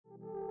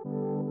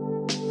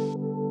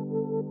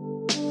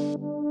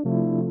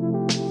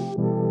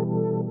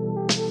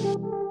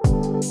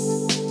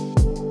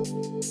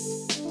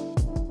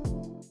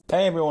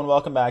Hey everyone,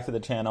 welcome back to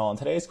the channel. In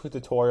today's quick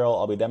tutorial,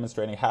 I'll be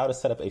demonstrating how to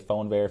set up a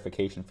phone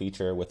verification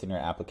feature within your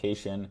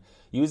application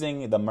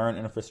using the MERN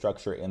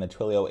infrastructure in the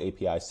Twilio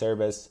API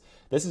service.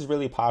 This is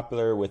really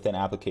popular within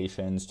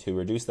applications to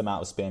reduce the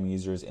amount of spam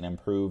users and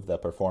improve the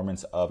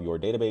performance of your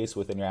database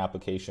within your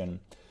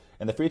application.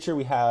 And the feature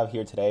we have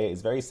here today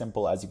is very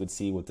simple, as you can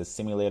see with the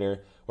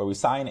simulator, where we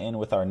sign in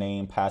with our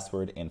name,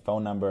 password, and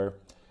phone number.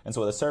 And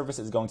so what the service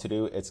is going to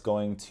do, it's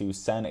going to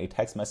send a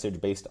text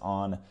message based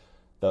on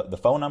the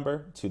phone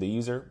number to the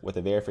user with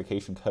a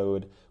verification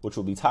code, which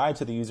will be tied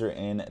to the user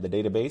in the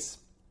database.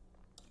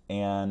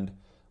 And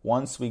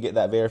once we get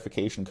that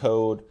verification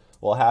code,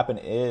 what will happen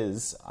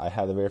is I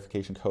have the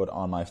verification code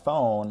on my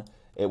phone.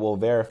 It will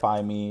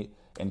verify me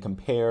and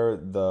compare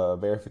the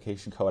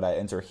verification code I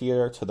enter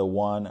here to the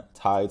one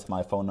tied to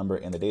my phone number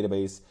in the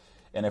database.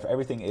 And if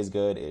everything is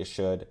good, it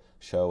should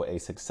show a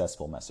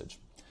successful message.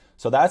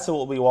 So that's what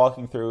we'll be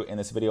walking through in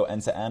this video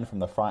end to end from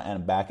the front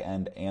end, back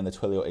end, and the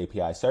Twilio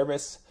API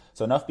service.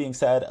 So enough being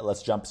said,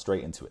 let's jump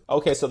straight into it.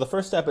 Okay, so the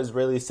first step is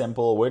really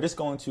simple. We're just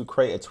going to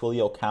create a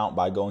Twilio account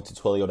by going to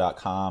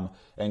twilio.com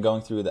and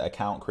going through the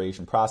account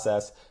creation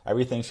process.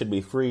 Everything should be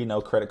free, no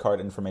credit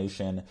card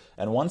information.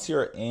 And once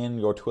you're in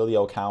your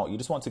Twilio account, you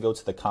just want to go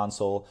to the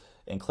console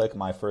and click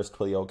My First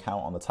Twilio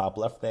Account on the top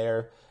left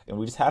there. And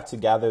we just have to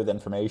gather the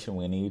information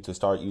we need to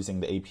start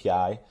using the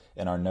API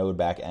in our Node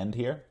backend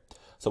here.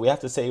 So we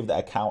have to save the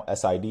account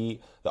SID,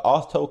 the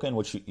auth token,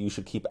 which you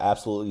should keep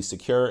absolutely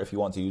secure if you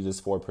want to use this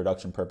for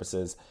production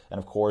purposes, and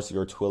of course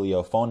your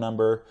Twilio phone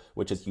number,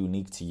 which is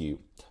unique to you.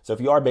 So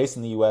if you are based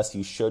in the US,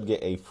 you should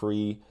get a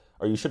free,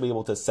 or you should be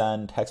able to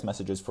send text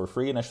messages for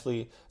free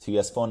initially to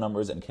US phone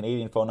numbers and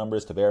Canadian phone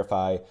numbers to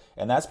verify.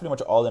 And that's pretty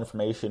much all the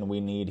information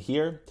we need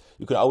here.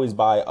 You can always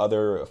buy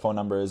other phone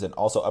numbers and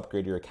also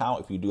upgrade your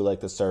account if you do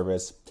like the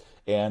service.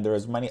 And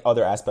there's many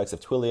other aspects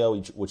of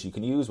Twilio which you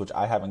can use, which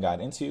I haven't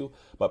gotten into,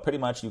 but pretty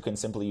much you can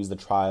simply use the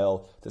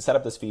trial to set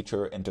up this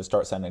feature and to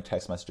start sending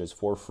text messages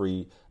for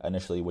free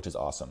initially, which is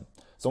awesome.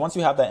 So once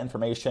you have that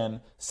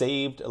information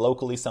saved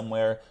locally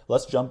somewhere,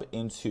 let's jump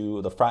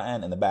into the front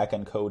end and the back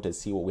end code to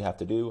see what we have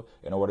to do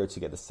in order to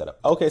get this set up.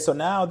 Okay, so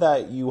now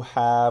that you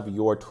have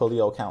your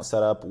Twilio account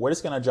set up, we're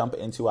just gonna jump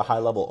into a high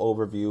level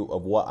overview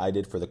of what I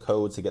did for the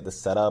code to get this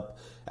set up.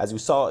 As you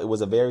saw, it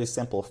was a very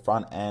simple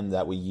front end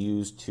that we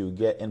used to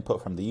get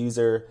input from the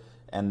user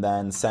and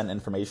then send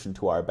information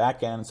to our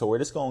backend. So we're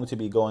just going to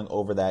be going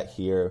over that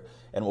here.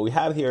 And what we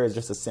have here is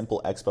just a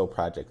simple Expo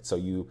project. So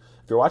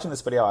if you're watching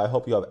this video, I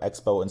hope you have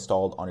Expo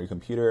installed on your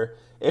computer.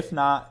 If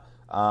not,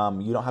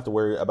 you don't have to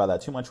worry about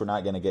that too much. We're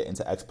not going to get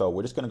into Expo.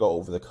 We're just going to go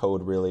over the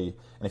code really.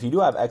 And if you do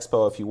have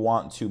Expo, if you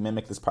want to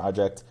mimic this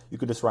project, you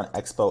could just run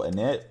Expo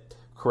init,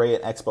 create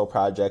an Expo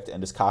project,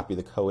 and just copy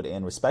the code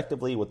in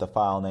respectively with the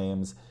file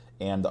names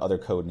and the other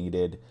code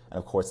needed, and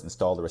of course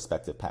install the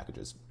respective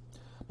packages.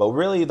 But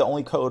really the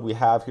only code we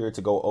have here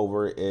to go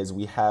over is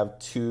we have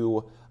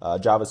two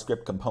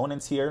JavaScript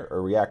components here,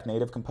 or React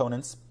Native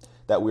components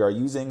that we are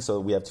using. So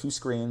we have two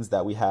screens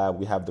that we have.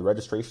 We have the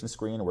registration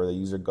screen where the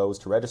user goes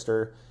to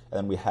register, and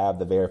then we have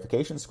the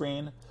verification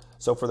screen.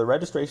 So for the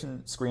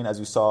registration screen, as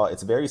you saw,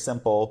 it's very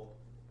simple.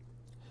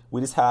 We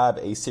just have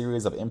a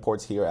series of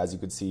imports here. As you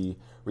can see,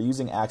 we're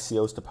using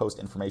Axios to post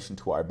information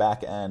to our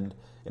backend,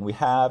 and we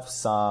have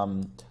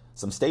some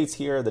states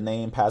here, the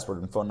name, password,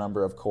 and phone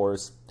number, of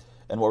course.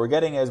 And what we're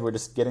getting is we're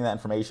just getting that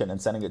information and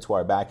sending it to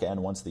our backend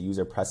once the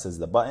user presses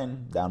the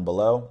button down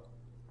below.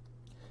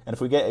 And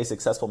if we get a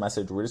successful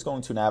message, we're just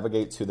going to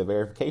navigate to the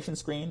verification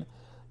screen,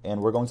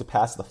 and we're going to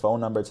pass the phone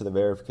number to the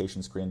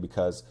verification screen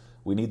because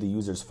we need the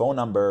user's phone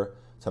number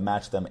to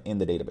match them in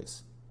the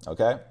database.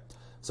 Okay?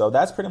 So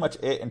that's pretty much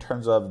it in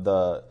terms of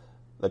the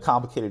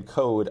complicated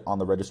code on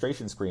the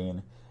registration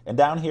screen. And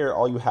down here,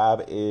 all you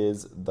have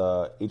is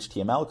the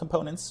HTML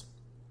components,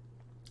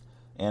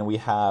 and we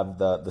have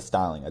the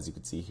styling, as you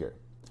can see here.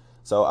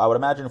 So I would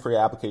imagine for your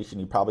application,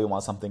 you probably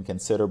want something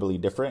considerably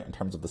different in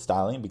terms of the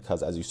styling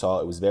because, as you saw,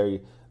 it was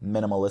very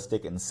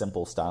minimalistic and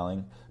simple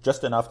styling,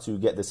 just enough to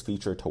get this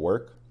feature to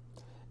work.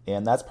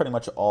 And that's pretty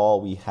much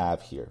all we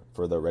have here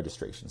for the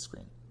registration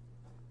screen.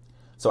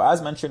 So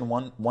as mentioned,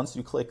 once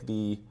you click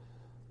the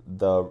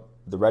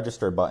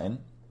register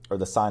button or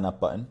the sign up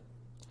button,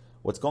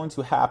 what's going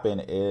to happen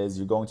is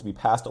you're going to be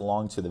passed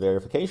along to the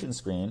verification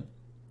screen,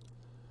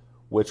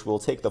 which will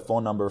take the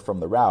phone number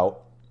from the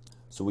route.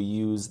 So we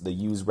use the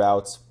use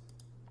routes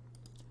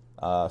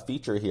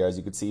feature here, as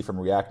you can see from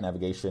React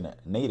Navigation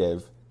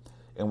Native.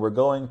 And we're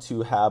going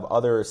to have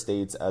other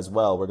states as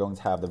well. We're going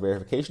to have the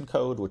verification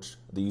code, which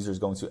the user is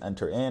going to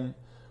enter in.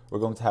 We're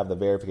going to have the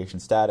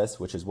verification status,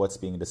 which is what's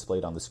being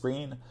displayed on the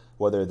screen,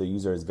 whether the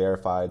user is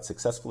verified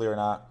successfully or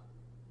not.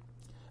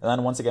 And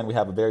then once again, we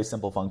have a very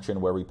simple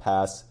function where we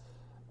pass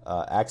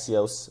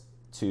Axios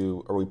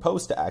or we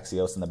post to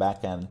Axios in the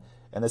backend,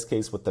 in this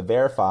case with the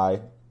verify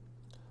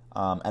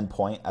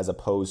endpoint as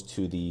opposed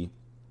to the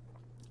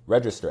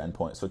register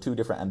endpoint. So two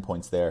different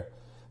endpoints there,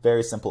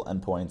 very simple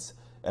endpoints.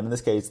 And in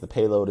this case, the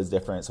payload is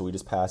different. So we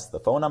just pass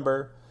the phone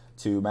number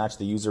to match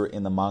the user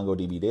in the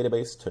MongoDB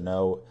database to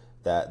know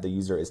that the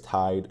user is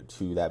tied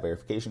to that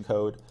verification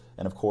code,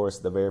 and of course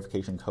the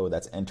verification code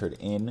that's entered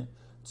in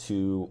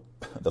to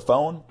the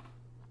phone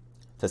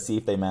to see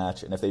if they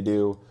match, and if they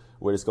do,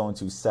 we're just going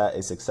to set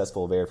a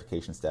successful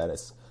verification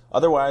status.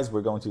 Otherwise,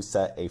 we're going to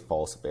set a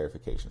false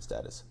verification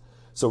status.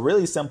 So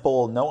really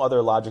simple, no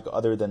other logic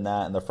other than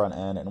that in the front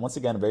end, and once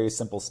again, very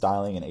simple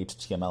styling in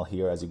HTML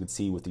here, as you can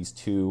see with these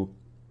two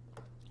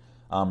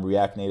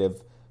React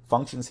Native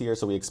functions here.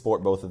 So we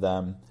export both of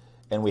them,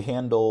 and we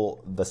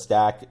handle the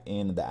stack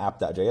in the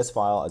app.js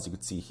file, as you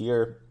can see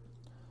here.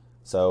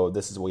 So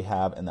this is what we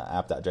have in the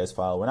app.js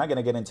file. We're not going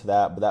to get into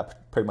that, but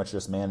that pretty much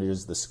just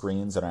manages the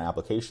screens in our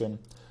application.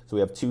 So we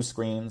have two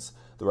screens,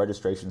 the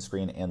registration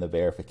screen and the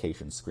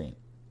verification screen.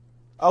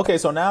 Okay,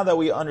 so now that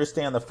we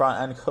understand the front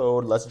end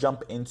code, let's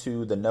jump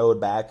into the Node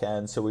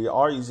backend. So we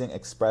are using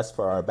Express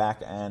for our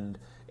backend,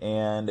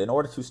 and in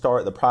order to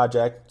start the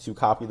project, to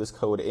copy this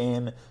code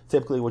in,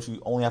 typically what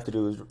you only have to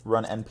do is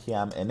run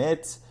npm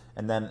init,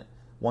 and then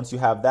once you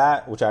have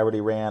that, which I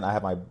already ran, I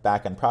have my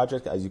backend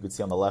project, as you can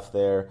see on the left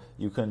there,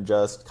 you can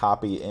just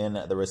copy in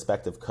the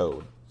respective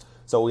code.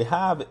 So what we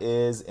have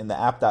is in the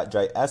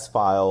app.js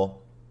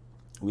file,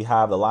 we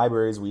have the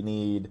libraries we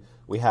need.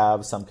 We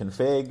have some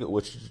config,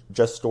 which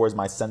just stores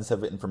my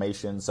sensitive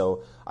information.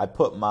 So I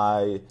put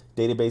my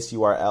database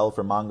URL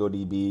for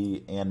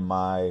MongoDB and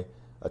my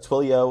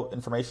Twilio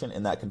information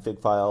in that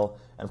config file.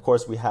 And of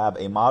course, we have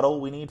a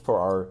model we need for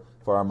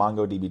our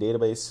MongoDB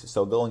database.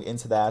 So going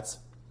into that,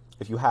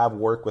 if you have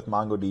work with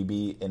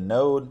MongoDB in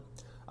Node,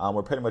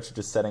 we're pretty much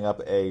just setting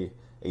up a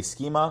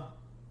schema,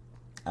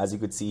 as you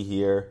could see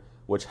here,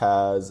 which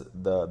has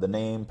the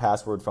name,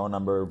 password, phone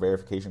number,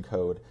 verification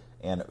code,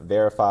 and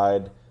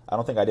verified. I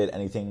don't think I did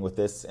anything with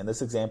this in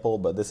this example,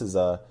 but this is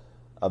a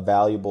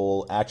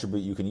valuable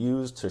attribute you can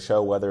use to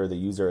show whether the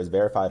user is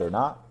verified or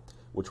not,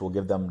 which will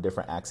give them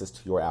different access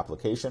to your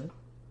application.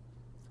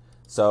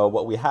 So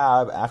what we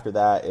have after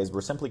that is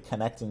we're simply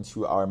connecting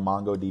to our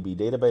MongoDB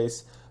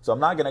database. So I'm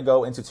not going to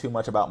go into too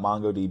much about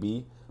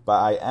MongoDB, but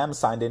I am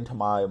signed into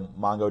my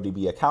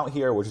MongoDB account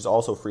here, which is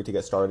also free to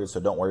get started, so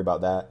don't worry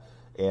about that.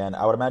 And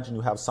I would imagine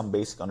you have some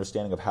basic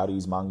understanding of how to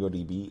use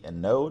MongoDB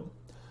in Node.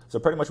 So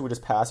pretty much we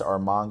just pass our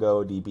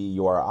MongoDB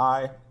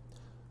URI,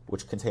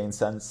 which contains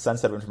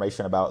sensitive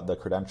information about the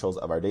credentials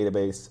of our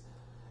database.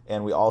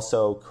 And we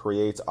also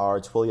create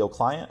our Twilio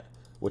client,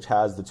 which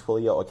has the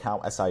Twilio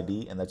account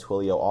SID and the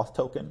Twilio auth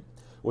token,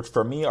 which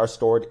for me are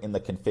stored in the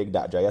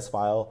config.js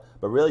file,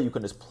 but really you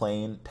can just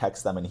plain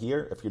text them in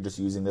here if you're just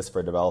using this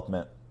for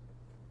development.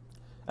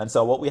 And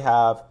so what we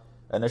have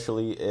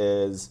initially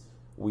is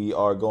we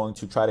are going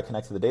to try to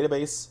connect to the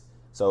database.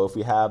 So if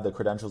we have the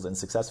credentials in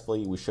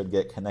successfully, we should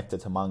get connected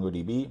to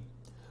MongoDB.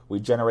 We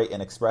generate an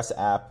Express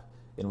app,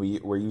 and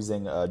we're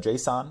using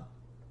JSON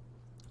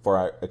for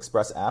our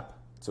Express app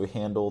to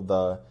handle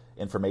the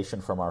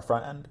information from our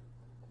front end.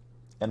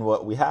 And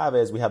what we have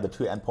is we have the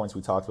two endpoints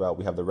we talked about.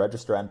 We have the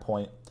register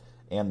endpoint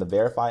and the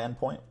verify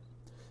endpoint,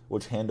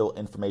 which handle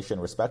information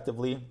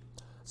respectively.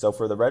 So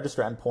for the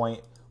register endpoint,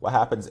 what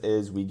happens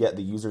is we get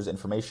the user's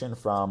information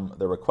from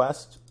the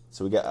request.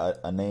 So we get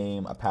a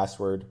name, a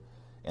password,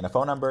 and a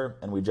phone number,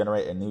 and we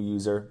generate a new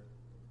user,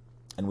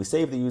 and we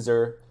save the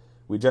user.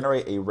 We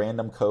generate a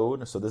random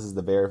code, so this is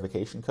the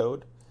verification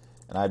code,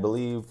 and I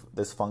believe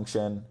this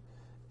function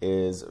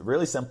is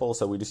really simple,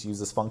 so we just use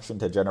this function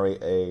to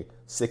generate a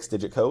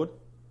 6-digit code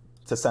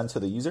to send to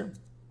the user,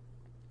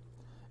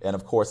 and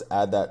of course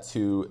add that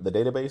to the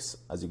database,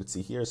 as you can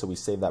see here. So we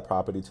save that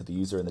property to the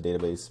user in the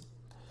database,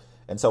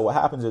 and so what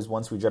happens is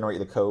once we generate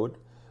the code,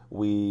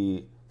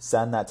 we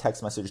send that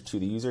text message to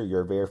the user.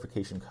 Your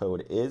verification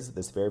code is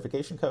this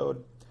verification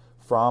code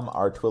from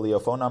our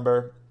Twilio phone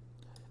number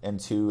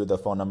into the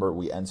phone number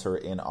we enter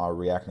in our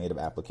React Native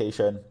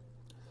application.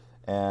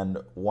 And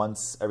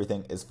once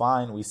everything is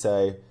fine, we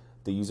say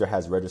the user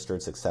has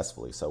registered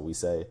successfully. So we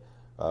say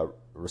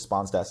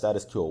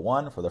response.status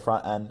 201 for the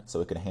front end, so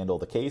it can handle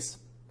the case.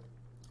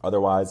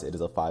 Otherwise, it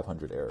is a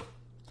 500 error.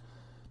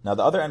 Now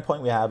the other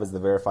endpoint we have is the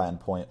verify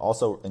endpoint,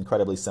 also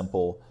incredibly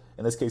simple.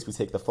 In this case, we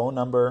take the phone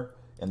number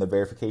and the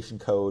verification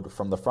code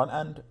from the front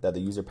end that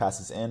the user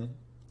passes in,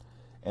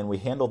 and we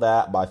handle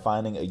that by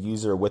finding a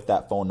user with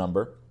that phone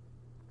number.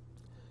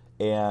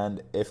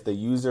 And if the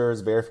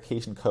user's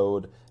verification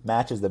code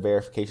matches the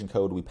verification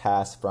code we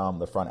pass from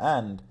the front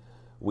end,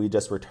 we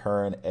just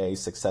return a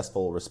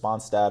successful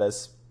response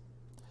status,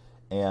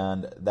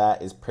 and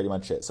that is pretty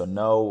much it. So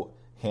no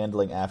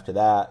handling after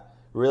that.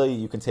 Really,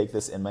 you can take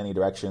this in many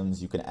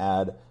directions. You can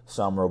add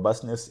some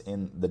robustness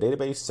in the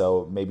database,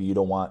 so maybe you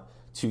don't want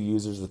two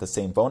users with the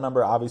same phone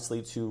number,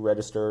 obviously, to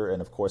register,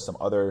 and of course some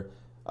other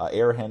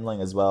error handling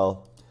as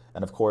well.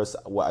 And of course,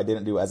 what I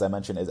didn't do, as I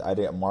mentioned, is I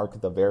didn't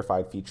mark the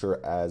verified feature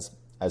as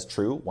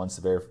true once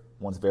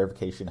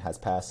verification has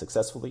passed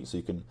successfully. So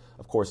you can,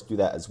 of course, do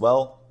that as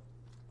well.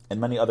 And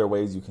many other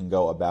ways you can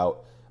go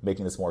about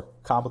making this more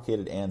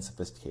complicated and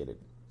sophisticated.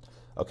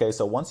 Okay,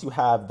 so once you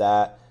have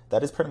that,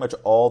 that is pretty much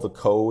all the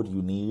code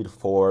you need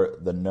for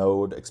the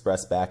Node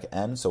Express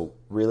backend. So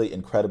really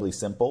incredibly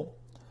simple.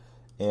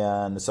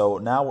 And so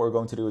now what we're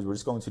going to do is we're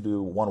just going to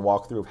do one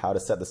walkthrough of how to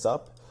set this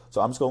up.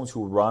 So I'm just going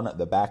to run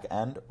the back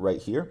end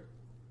right here.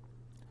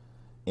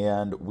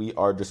 And we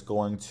are just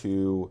going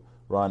to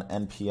run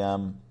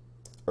npm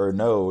or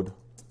node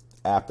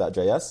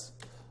app.js.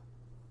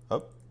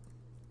 Oh.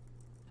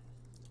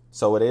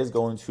 So it is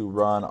going to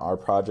run our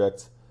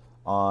project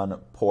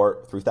on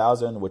port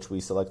 3000, which we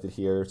selected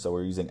here. So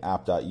we're using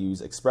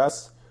app.use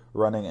express,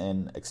 running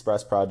an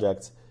express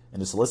project,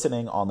 and just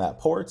listening on that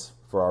port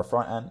for our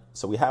front end.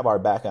 So we have our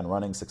back end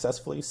running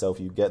successfully. So if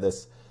you get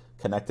this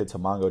connected to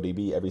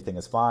MongoDB, everything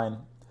is fine.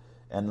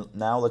 And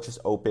now let's just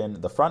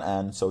open the front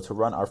end. So to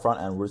run our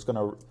front end, we're just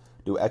gonna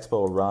do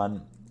expo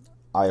run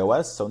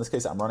iOS. So in this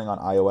case, I'm running on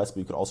iOS, but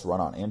you could also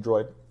run on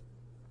Android.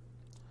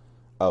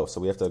 Oh, so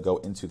we have to go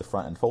into the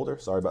front end folder.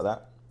 Sorry about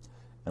that.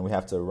 And we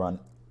have to run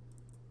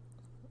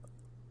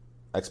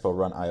expo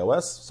run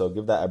iOS. So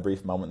give that a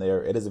brief moment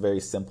there. It is a very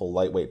simple,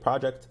 lightweight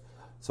project.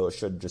 So it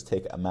should just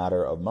take a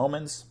matter of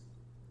moments.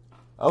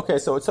 Okay,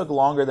 so it took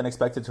longer than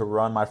expected to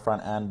run my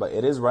front end, but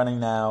it is running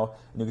now.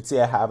 And you can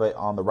see I have it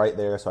on the right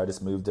there, so I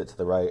just moved it to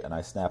the right and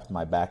I snapped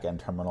my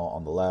backend terminal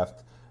on the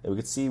left. And we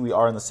can see we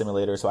are in the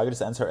simulator, so I can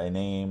just enter a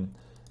name,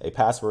 a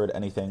password,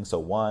 anything, so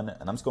 1,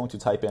 and I'm just going to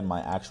type in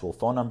my actual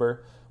phone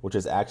number, which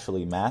is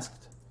actually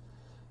masked.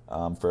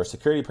 For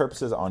security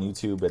purposes on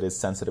YouTube, it is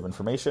sensitive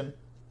information.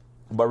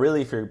 But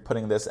really, if you're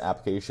putting this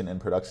application in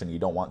production, you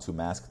don't want to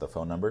mask the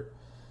phone number.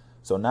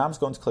 So now I'm just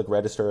going to click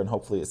register, and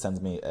hopefully it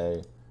sends me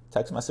a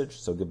text message,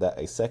 so give that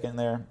a second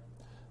there.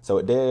 So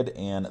it did,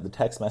 and the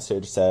text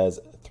message says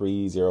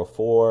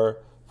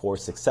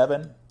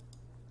 304467,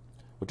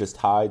 which is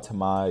tied to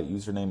my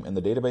username in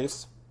the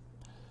database.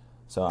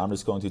 So I'm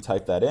just going to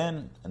type that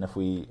in, and if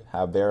we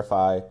have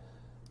verify,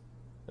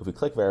 if we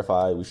click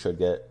verify, we should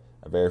get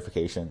a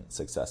verification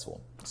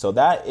successful. So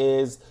that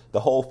is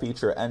the whole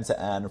feature end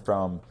to end,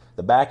 from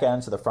the back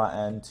end to the front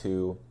end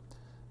to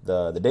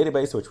the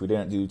database, which we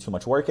didn't do too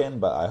much work in,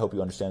 but I hope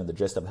you understand the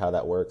gist of how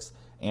that works,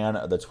 and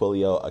the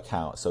TWILIO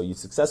account. So you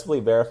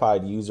successfully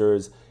verified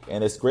users,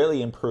 and this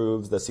greatly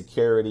improves the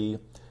security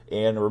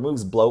and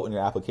removes bloat in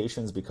your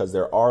applications, because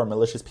there are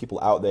malicious people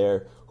out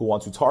there who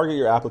want to target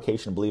your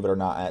application, believe it or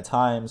not, at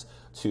times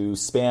to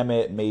spam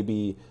it,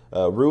 maybe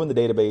ruin the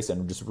database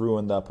and just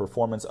ruin the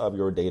performance of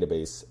your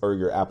database or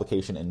your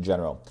application in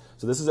general.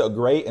 So this is a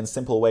great and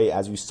simple way,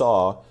 as you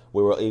saw,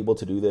 we were able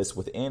to do this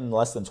within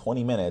less than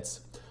 20 minutes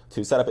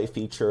to set up a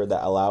feature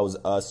that allows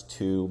us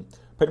to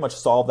pretty much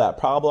solve that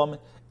problem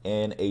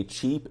in a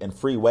cheap and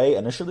free way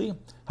initially.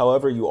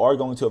 However, you are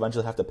going to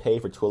eventually have to pay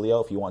for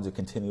TWILIO if you want to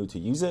continue to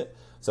use it.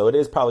 So it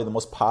is probably the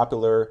most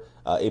popular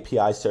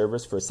API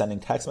service for sending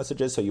text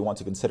messages, so you want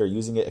to consider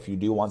using it if you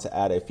do want to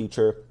add a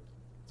feature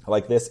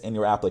like this in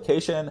your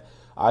application.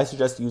 I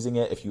suggest using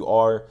it if you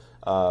are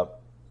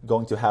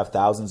going to have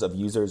thousands of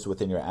users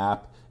within your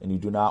app and you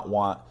do not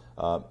want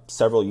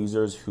several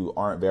users who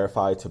aren't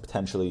verified to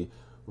potentially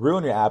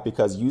ruin your app,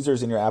 because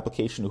users in your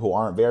application who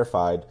aren't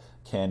verified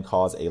can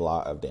cause a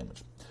lot of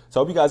damage. So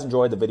I hope you guys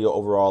enjoyed the video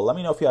overall. Let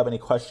me know if you have any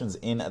questions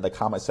in the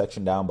comment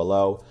section down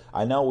below.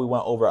 I know we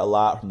went over a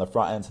lot from the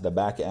front end to the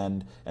back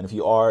end, and if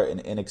you are an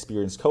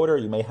inexperienced coder,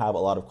 you may have a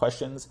lot of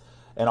questions.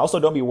 And also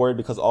don't be worried,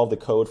 because all of the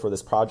code for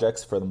this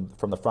project from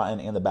the front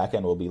end and the back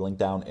end will be linked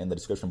down in the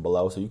description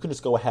below. So you can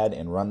just go ahead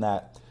and run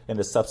that and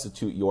just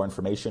substitute your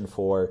information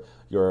for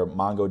your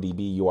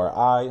MongoDB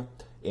URI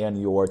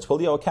and your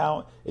TWILIO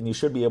account, and you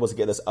should be able to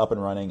get this up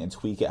and running and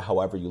tweak it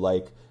however you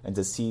like, and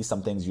to see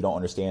some things you don't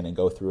understand and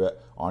go through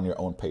it on your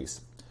own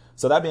pace.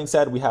 So that being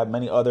said, we have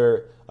many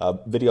other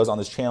videos on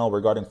this channel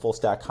regarding full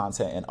stack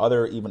content and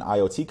other even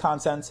IoT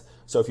content.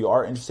 So if you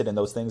are interested in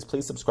those things,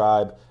 please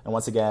subscribe. And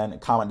once again,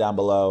 comment down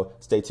below.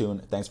 Stay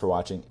tuned. Thanks for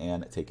watching,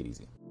 and take it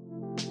easy.